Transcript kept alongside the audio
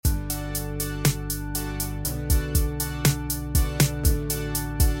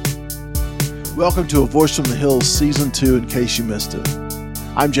Welcome to A Voice from the Hills Season 2, in case you missed it.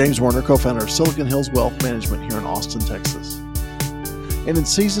 I'm James Werner, co-founder of Silicon Hills Wealth Management here in Austin, Texas. And in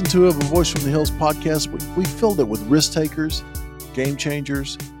Season 2 of A Voice from the Hills podcast, we filled it with risk takers, game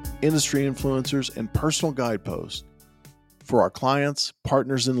changers, industry influencers, and personal guideposts for our clients,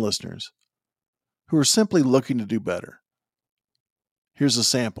 partners, and listeners who are simply looking to do better. Here's a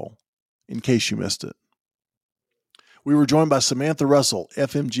sample, in case you missed it. We were joined by Samantha Russell,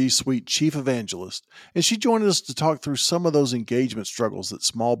 FMG Suite Chief Evangelist, and she joined us to talk through some of those engagement struggles that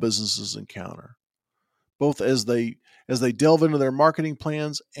small businesses encounter, both as they delve into their marketing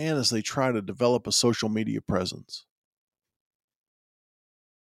plans and as they try to develop a social media presence.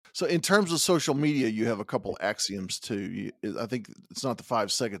 So in terms of social media, you have a couple axioms too. I think it's not the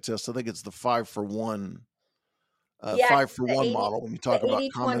 5-second test. I think it's the 5-for-1 model when you talk about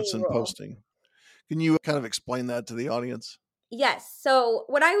comments and posting. Can you kind of explain that to the audience? Yes. So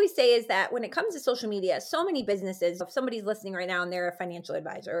what I always say is that when it comes to social media, so many businesses, if somebody's listening right now and they're a financial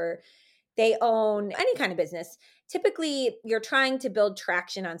advisor, or they own any kind of business, typically you're trying to build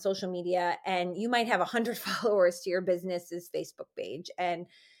traction on social media and you might have 100 followers to your business's Facebook page. And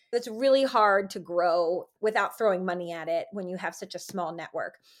it's really hard to grow without throwing money at it when you have such a small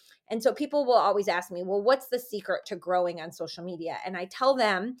network. And so people will always ask me, well, what's the secret to growing on social media? And I tell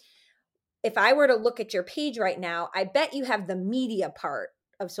them, if I were to look at your page right now, I bet you have the media part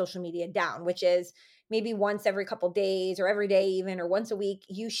of social media down, which is maybe once every couple of days or every day even, or once a week,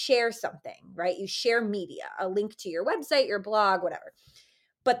 you share something, right? You share media, a link to your website, your blog, whatever.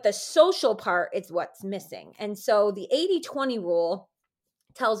 But the social part is what's missing. And so the 80-20 rule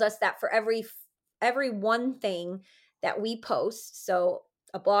tells us that for every one thing that we post, so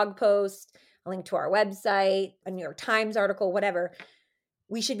a blog post, a link to our website, a New York Times article, whatever,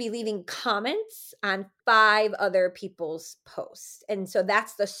 we should be leaving comments on 5 other people's posts. And so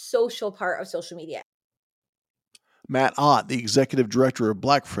that's the social part of social media. Matt Ott, the executive director of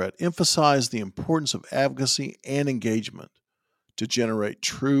BlackFred, emphasized the importance of advocacy and engagement to generate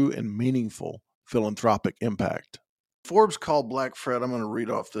true and meaningful philanthropic impact. Forbes called BlackFred, I'm going to read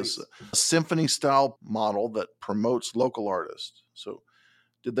off this, a symphony-style model that promotes local artists. So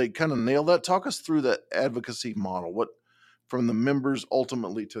did they kind of nail that? Talk us through that advocacy model. What, from the members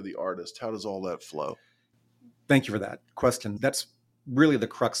ultimately to the artist, how does all that flow? Thank you for that question. That's really the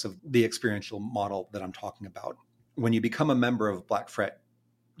crux of the experiential model that I'm talking about. When you become a member of BlackFred,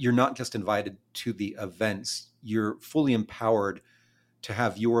 you're not just invited to the events, you're fully empowered to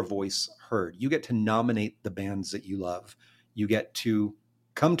have your voice heard. You get to nominate the bands that you love. You get to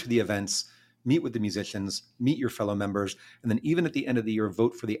come to the events, meet with the musicians, meet your fellow members, and then even at the end of the year,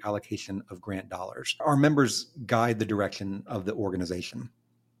 vote for the allocation of grant dollars. Our members guide the direction of the organization,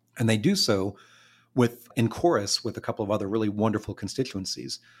 and they do so in chorus with a couple of other really wonderful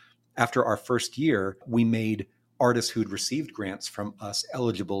constituencies. After our first year, we made artists who'd received grants from us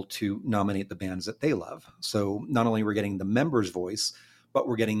eligible to nominate the bands that they love. So not only we're getting the members' voice, but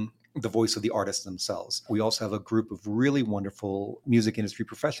we're getting the voice of the artists themselves. We also have a group of really wonderful music industry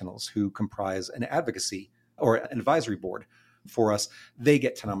professionals who comprise an advocacy or an advisory board for us. They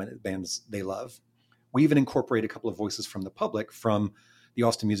get to nominate the bands they love. We even incorporate a couple of voices from the public, from the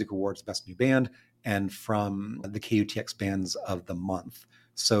Austin Music Awards Best New Band and from the KUTX Bands of the Month.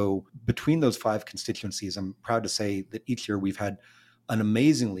 So between those 5 constituencies, I'm proud to say that each year we've had an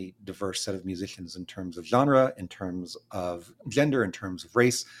amazingly diverse set of musicians in terms of genre, in terms of gender, in terms of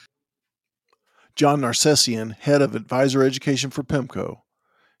race. John Narcessian, head of advisor education for PIMCO,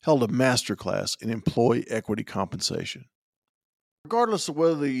 held a masterclass in employee equity compensation. Regardless of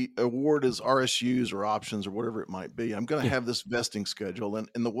whether the award is RSUs or options or whatever it might be, I'm going to have this vesting schedule. And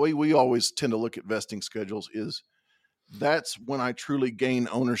the way we always tend to look at vesting schedules is that's when I truly gain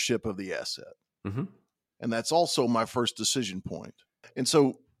ownership of the asset. Mm-hmm. And that's also my first decision point. And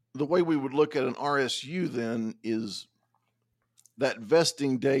so the way we would look at an RSU then is that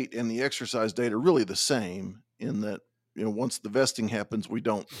vesting date and the exercise date are really the same, in that, once the vesting happens, we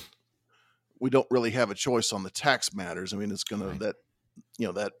don't really have a choice on the tax matters. I mean, it's going to,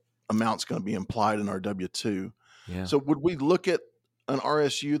 that amount's going to be implied in our W-2. Yeah. So would we look at an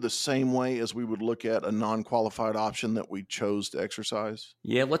RSU the same way as we would look at a non-qualified option that we chose to exercise?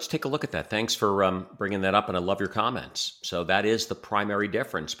 Yeah, let's take a look at that. Thanks for bringing that up, and I love your comments. So that is the primary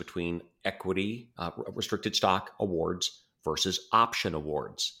difference between equity, restricted stock awards versus option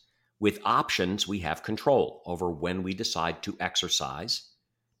awards. With options, we have control over when we decide to exercise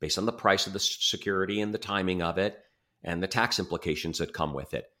based on the price of the security and the timing of it and the tax implications that come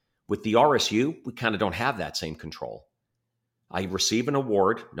with it. With the RSU, we kind of don't have that same control. I receive an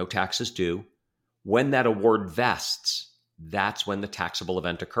award, no taxes due. When that award vests, that's when the taxable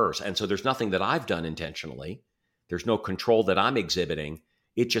event occurs. And so there's nothing that I've done intentionally. There's no control that I'm exhibiting.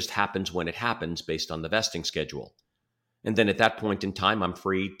 It just happens when it happens based on the vesting schedule. And then at that point in time, I'm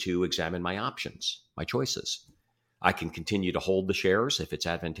free to examine my options, my choices. I can continue to hold the shares if it's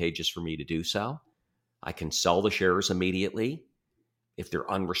advantageous for me to do so. I can sell the shares immediately. If they're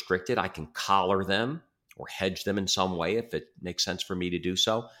unrestricted, I can collar them or hedge them in some way if it makes sense for me to do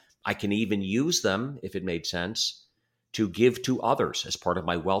so. I can even use them, if it made sense, to give to others as part of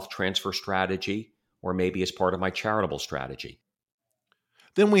my wealth transfer strategy or maybe as part of my charitable strategy.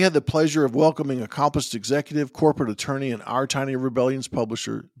 Then we had the pleasure of welcoming accomplished executive, corporate attorney, and Our Tiny Rebellions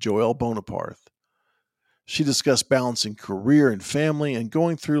publisher, Joelle Bonaparte. She discussed balancing career and family and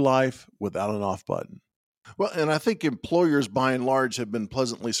going through life without an off button. Well, and I think employers by and large have been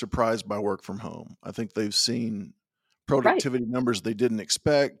pleasantly surprised by work from home. I think they've seen productivity numbers they didn't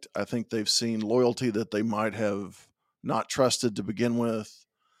expect. I think they've seen loyalty that they might have not trusted to begin with.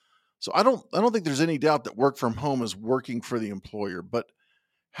 So I don't think there's any doubt that work from home is working for the employer, but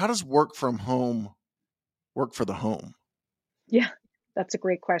how does work from home work for the home? Yeah, that's a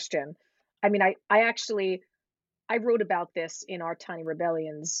great question. I mean, I wrote about this in Our Tiny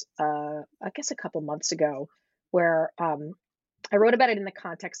Rebellions, I guess a couple months ago, where I wrote about it in the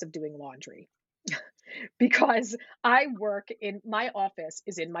context of doing laundry. Because I work in my office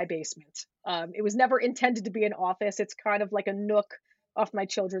is in my basement. It was never intended to be an office. It's kind of like a nook off my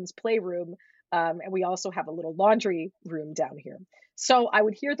children's playroom. And we also have a little laundry room down here. So I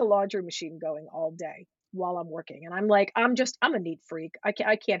would hear the laundry machine going all day while I'm working. And I'm like, I'm a neat freak.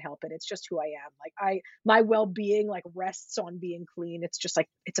 I can't help it. It's just who I am. Like my well-being like rests on being clean. It's just like,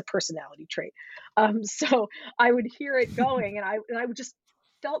 it's a personality trait. So I would hear it going and I would just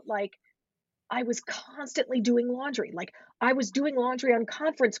felt like I was constantly doing laundry. Like I was doing laundry on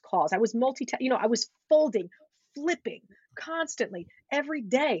conference calls. I was I was folding, flipping constantly every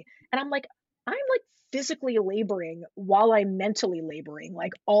day. And I'm like physically laboring while I'm mentally laboring,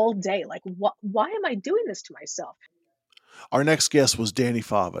 like all day. Like why am I doing this to myself? Our next guest was Danny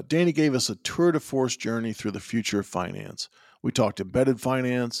Fava. Danny gave us a tour de force journey through the future of finance. We talked embedded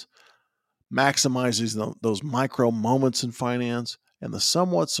finance, maximizing those micro moments in finance, and the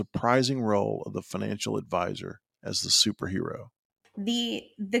somewhat surprising role of the financial advisor as the superhero. The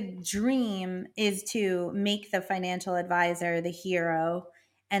dream is to make the financial advisor the hero,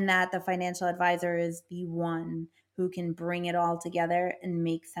 and that the financial advisor is the one who can bring it all together and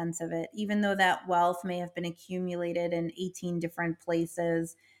make sense of it. Even though that wealth may have been accumulated in 18 different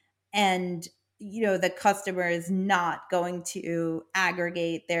places, and the customer is not going to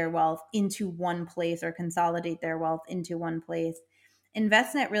aggregate their wealth into one place or consolidate their wealth into one place.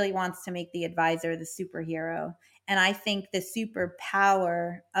 Envestnet really wants to make the advisor the superhero. And I think the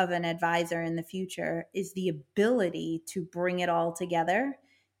superpower of an advisor in the future is the ability to bring it all together,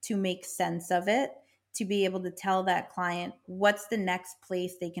 to make sense of it, to be able to tell that client what's the next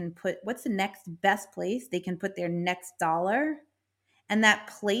best place they can put their next dollar. And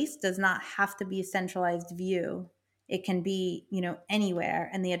that place does not have to be a centralized view. It can be, anywhere.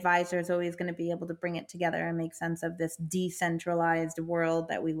 And the advisor is always going to be able to bring it together and make sense of this decentralized world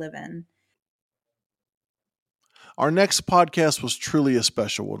that we live in. Our next podcast was truly a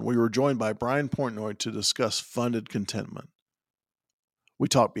special one. We were joined by Brian Portnoy to discuss funded contentment. We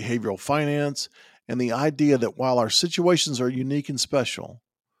talked behavioral finance and the idea that while our situations are unique and special,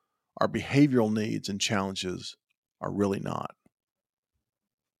 our behavioral needs and challenges are really not.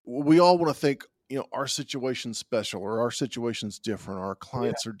 We all want to think, our situation's special or our situation's different, or our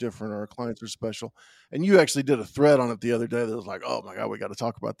clients are different, or our clients are special. And you actually did a thread on it the other day that was like, oh my God, we got to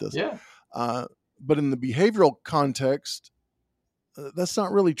talk about this. Yeah. But in the behavioral context, that's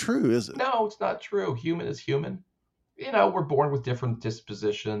not really true, is it? No, it's not true. Human is human. We're born with different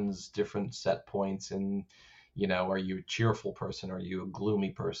dispositions, different set points. And, are you a cheerful person? Are you a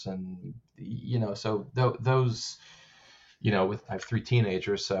gloomy person? So those... I have 3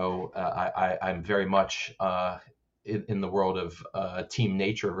 teenagers, so I'm very much in the world of team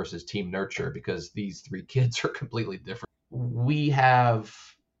nature versus team nurture, because these 3 kids are completely different. We have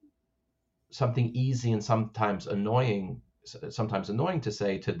something easy and sometimes annoying to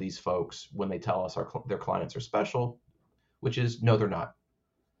say to these folks when they tell us their clients are special, which is, no, they're not.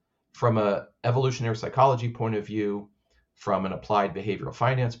 From a evolutionary psychology point of view, from an applied behavioral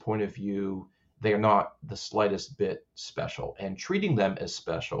finance point of view, they are not the slightest bit special, and treating them as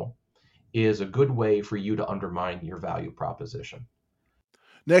special is a good way for you to undermine your value proposition.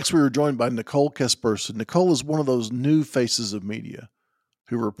 Next, we were joined by Nicole Kasperson. Nicole is one of those new faces of media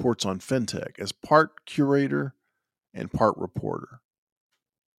who reports on fintech as part curator and part reporter.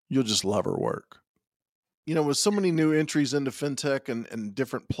 You'll just love her work. With so many new entries into fintech and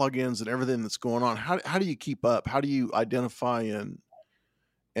different plugins and everything that's going on, how do you keep up? How do you identify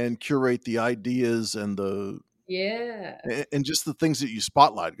and curate the ideas and Yeah. and just the things that you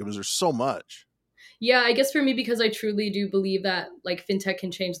spotlight, because there's so much? Yeah, I guess for me, because I truly do believe that like fintech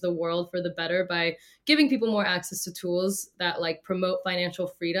can change the world for the better by giving people more access to tools that like promote financial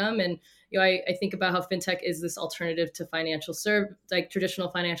freedom. And I think about how fintech is this alternative to like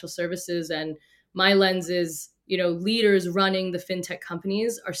traditional financial services. And my lens is, leaders running the fintech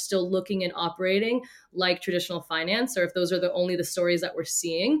companies are still looking and operating like traditional finance, or if those are only the stories that we're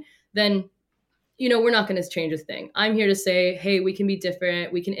seeing, then we're not going to change a thing. I'm here to say, hey, we can be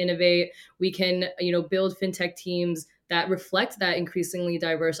different. We can innovate. We can, build fintech teams that reflect that increasingly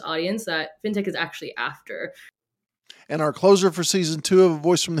diverse audience that fintech is actually after. And our closer for season 2 of A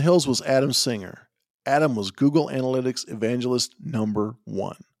Voice from the Hills was Adam Singer. Adam was Google Analytics Evangelist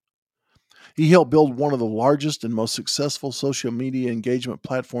 #1. He helped build one of the largest and most successful social media engagement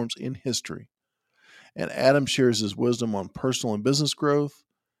platforms in history. And Adam shares his wisdom on personal and business growth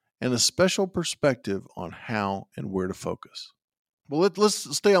and a special perspective on how and where to focus. Well,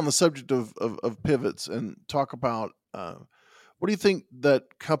 let's stay on the subject of pivots and talk about what do you think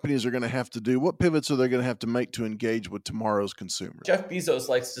that companies are going to have to do? What pivots are they going to have to make to engage with tomorrow's consumers? Jeff Bezos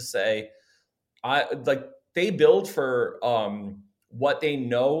likes to say, they build for what they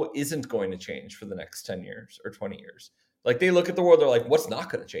know isn't going to change for the next 10 years or 20 years. Like they look at the world, they're like, what's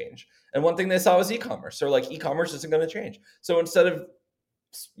not going to change? And one thing they saw was e-commerce. They're like, e-commerce isn't going to change. So instead of,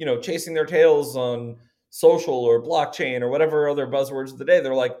 chasing their tails on social or blockchain or whatever other buzzwords of the day,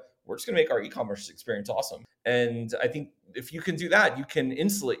 they're like, we're just going to make our e-commerce experience awesome. And I think if you can do that, you can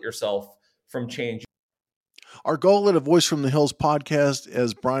insulate yourself from change. Our goal at A Voice from the Hills podcast,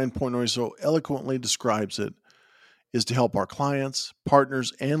 as Brian Portnoy so eloquently describes it, is to help our clients,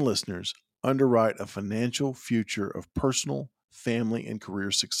 partners, and listeners underwrite a financial future of personal, family, and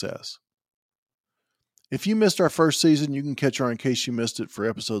career success. If you missed our first season, you can catch our In Case You Missed It for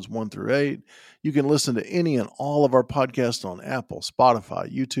episodes 1 through 8. You can listen to any and all of our podcasts on Apple, Spotify,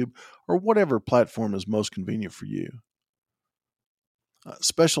 YouTube, or whatever platform is most convenient for you.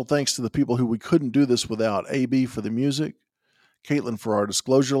 Special thanks to the people who we couldn't do this without: AB for the music, Caitlin for our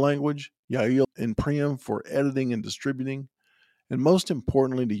disclosure language, Yael and Priam for editing and distributing, and most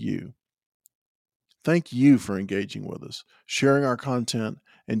importantly to you. Thank you for engaging with us, sharing our content,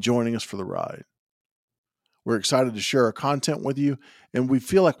 and joining us for the ride. We're excited to share our content with you, and we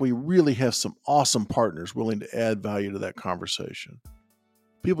feel like we really have some awesome partners willing to add value to that conversation.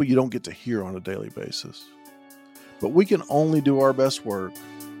 People you don't get to hear on a daily basis. But we can only do our best work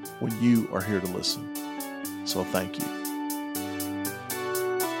when you are here to listen. So thank you.